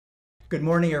Good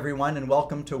morning, everyone, and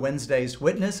welcome to Wednesday's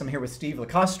Witness. I'm here with Steve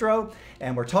LoCastro,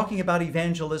 and we're talking about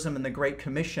evangelism and the Great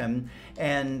Commission.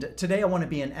 And today I want to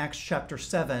be in Acts chapter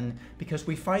 7 because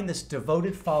we find this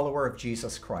devoted follower of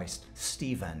Jesus Christ,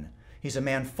 Stephen. He's a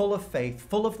man full of faith,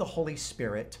 full of the Holy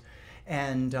Spirit,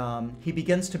 and he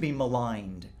begins to be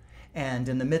maligned. And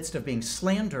in the midst of being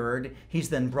slandered, he's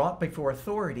then brought before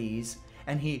authorities,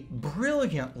 and he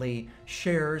brilliantly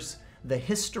shares the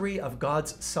history of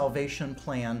God's salvation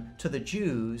plan to the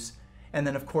Jews, and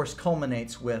then of course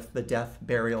culminates with the death,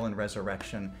 burial, and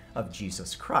resurrection of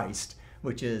Jesus Christ,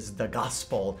 which is the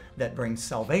gospel that brings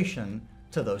salvation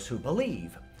to those who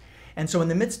believe. And so in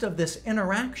the midst of this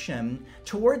interaction,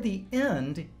 toward the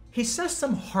end, he says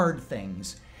some hard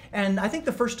things. And I think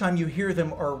the first time you hear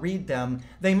them or read them,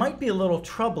 they might be a little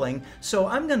troubling. So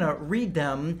I'm going to read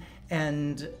them,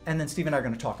 and then Steve and I are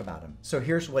going to talk about them. So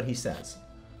here's what he says.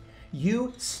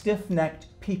 You stiff-necked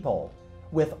people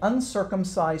with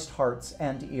uncircumcised hearts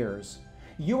and ears,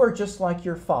 you are just like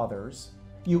your fathers.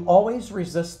 You always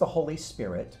resist the Holy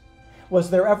Spirit. Was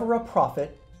there ever a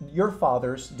prophet your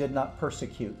fathers did not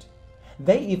persecute?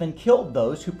 They even killed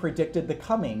those who predicted the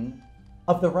coming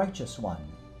of the righteous one.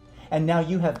 And now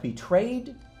you have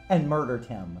betrayed and murdered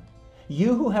him.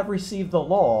 You who have received the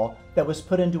law that was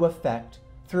put into effect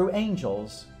through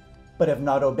angels, but have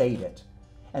not obeyed it.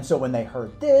 And so when they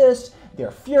heard this, they're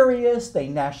furious, they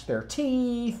gnash their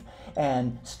teeth,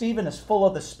 and Stephen is full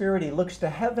of the Spirit. He looks to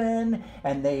heaven,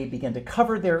 and they begin to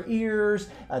cover their ears.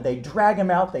 They drag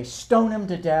him out, they stone him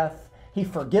to death. He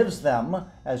forgives them,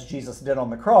 as Jesus did on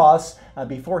the cross,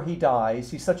 before he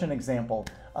dies. He's such an example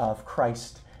of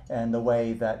Christ and the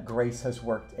way that grace has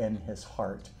worked in his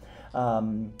heart.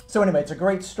 So anyway, it's a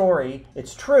great story.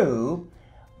 It's true.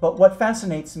 But what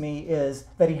fascinates me is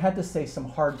that he had to say some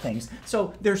hard things.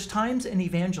 So there's times in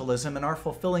evangelism and our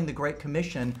fulfilling the Great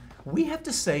Commission, we have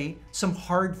to say some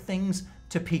hard things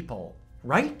to people,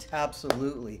 right?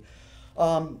 Absolutely.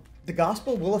 The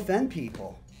gospel will offend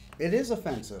people. It is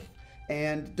offensive.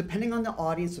 And depending on the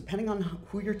audience, depending on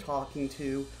who you're talking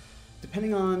to,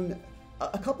 depending on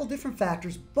a couple different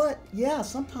factors, but yeah,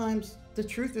 sometimes the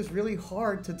truth is really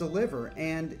hard to deliver,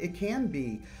 and it can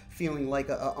be feeling like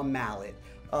a mallet.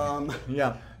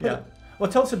 Yeah. Well,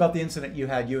 tell us about the incident you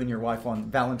had, you and your wife, on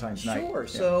Valentine's night. Sure. Yeah.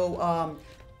 So,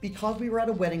 because we were at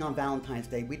a wedding on Valentine's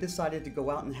Day, we decided to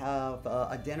go out and have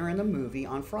a dinner and a movie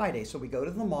on Friday. So we go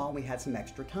to the mall, and we had some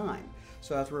extra time.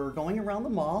 So as we were going around the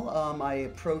mall, I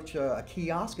approach a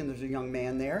kiosk, and there's a young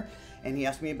man there, and he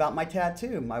asked me about my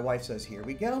tattoo. My wife says, "Here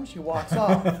we go." She walks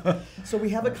off. So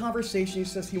we have a conversation. He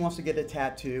says he wants to get a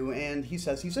tattoo, and he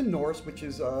says he's a Norse, which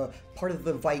is part of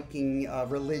the Viking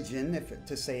religion,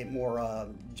 to say it more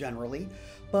generally.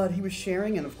 But he was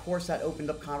sharing, and of course that opened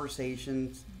up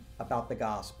conversations about the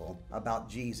gospel, about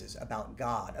Jesus, about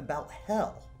God, about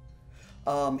hell.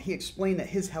 He explained that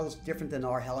his hell is different than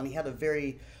our hell, and he had a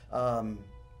very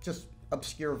just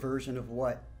obscure version of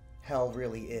what hell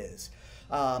really is.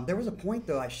 There was a point,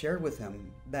 though, I shared with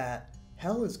him that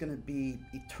hell is going to be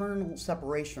eternal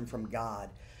separation from God.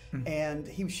 And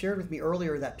he shared with me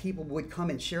earlier that people would come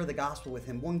and share the gospel with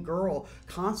him. One girl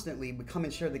constantly would come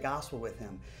and share the gospel with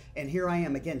him. And here I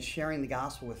am again sharing the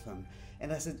gospel with him.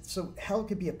 And I said, so hell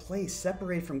could be a place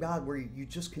separated from God where you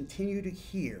just continue to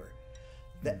hear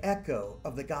the echo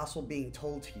of the gospel being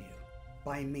told to you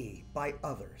by me, by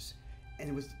others. And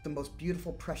it was the most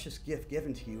beautiful, precious gift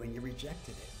given to you, and you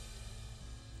rejected it.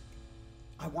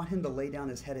 I want him to lay down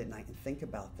his head at night and think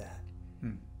about that.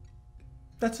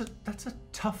 That's a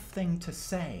tough thing to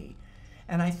say.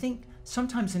 And I think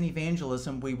sometimes in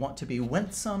evangelism we want to be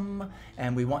winsome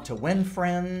and we want to win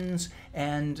friends,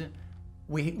 and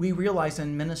we realize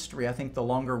in ministry, I think the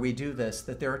longer we do this,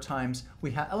 that there are times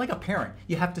like a parent,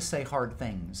 you have to say hard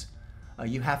things.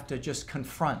 You have to just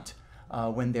confront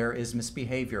when there is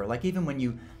misbehavior. Like even when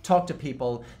you talk to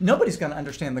people, nobody's going to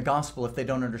understand the gospel if they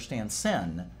don't understand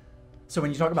sin. So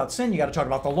when you talk about sin, you got to talk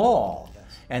about the law. Yes.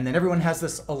 And then everyone has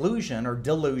this illusion or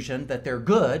delusion that they're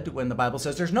good when the Bible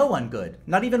says there's no one good,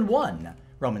 not even one,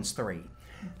 Romans 3.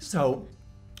 So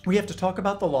we have to talk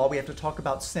about the law. We have to talk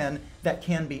about sin. That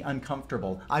can be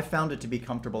uncomfortable. I've found it to be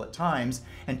comfortable at times,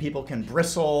 and people can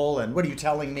bristle and what are you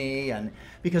telling me? And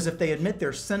because if they admit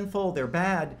they're sinful, they're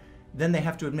bad, then they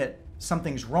have to admit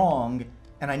something's wrong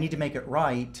and I need to make it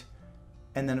right.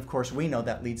 And then, of course, we know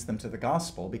that leads them to the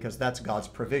gospel because that's God's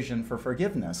provision for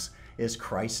forgiveness, is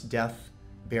Christ's death,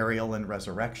 burial, and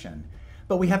resurrection.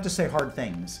 But we have to say hard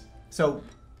things. So,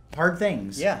 hard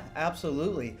things. Yeah,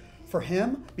 absolutely. For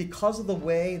him, because of the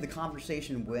way the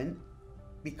conversation went,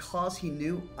 because he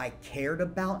knew I cared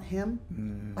about him,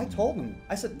 I told him.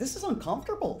 I said, this is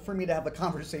uncomfortable for me to have a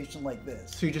conversation like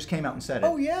this. So you just came out and said it?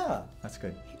 Oh, yeah. That's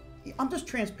good. I'm just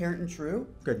transparent and true.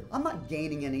 Good. I'm not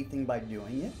gaining anything by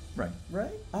doing it. Right.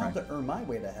 Right? I don't have to earn my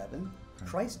way to heaven. Right.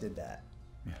 Christ did that.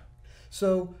 Yeah.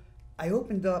 So I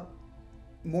opened up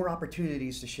more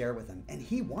opportunities to share with him, and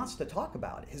he wants to talk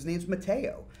about it. His name's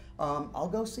Mateo. I'll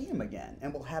go see him again,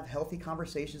 and we'll have healthy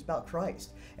conversations about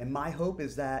Christ. And my hope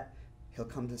is that he'll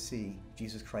come to see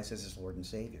Jesus Christ as his Lord and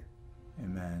Savior.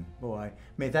 Amen. Boy,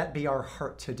 may that be our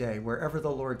heart today, wherever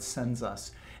the Lord sends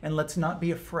us. And let's not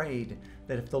be afraid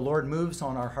that if the Lord moves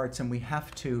on our hearts and we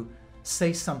have to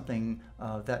say something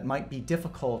that might be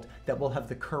difficult, that we'll have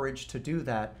the courage to do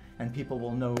that, and people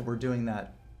will know we're doing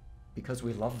that because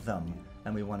we love them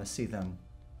and we want to see them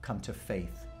come to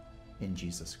faith in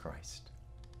Jesus Christ.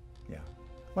 Yeah.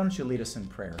 Why don't you lead us in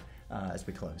prayer as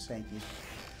we close? Thank you.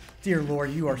 Dear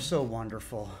Lord, you are so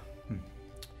wonderful.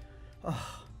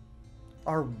 Oh,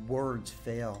 our words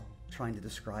fail trying to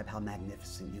describe how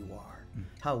magnificent you are,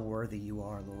 how worthy you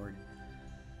are, Lord.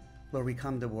 Lord, we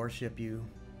come to worship you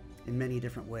in many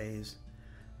different ways,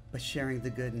 but sharing the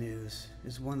good news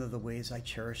is one of the ways I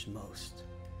cherish most.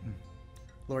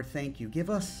 Lord, thank you. Give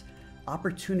us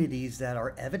opportunities that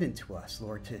are evident to us,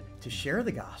 Lord, to share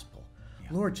the gospel. Yeah.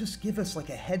 Lord, just give us like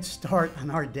a head start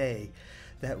on our day,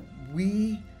 that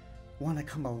we want to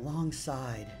come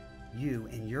alongside you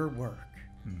and your work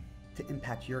to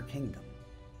impact your kingdom,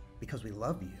 because we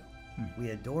love you.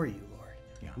 We adore you, Lord.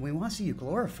 Yeah. And we want to see you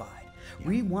glorified. Yeah.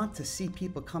 We want to see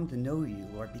people come to know you,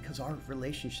 Lord, because our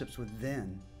relationships with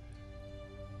them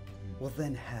will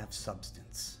then have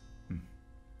substance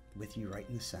with you right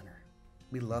in the center.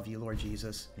 We love you, Lord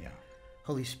Jesus. Yeah.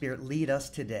 Holy Spirit, lead us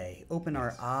today. Open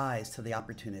our eyes to the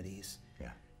opportunities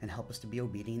and help us to be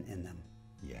obedient in them.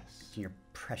 Yes. In your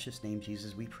precious name,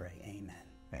 Jesus, we pray. Amen.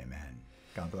 Amen.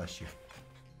 God bless you.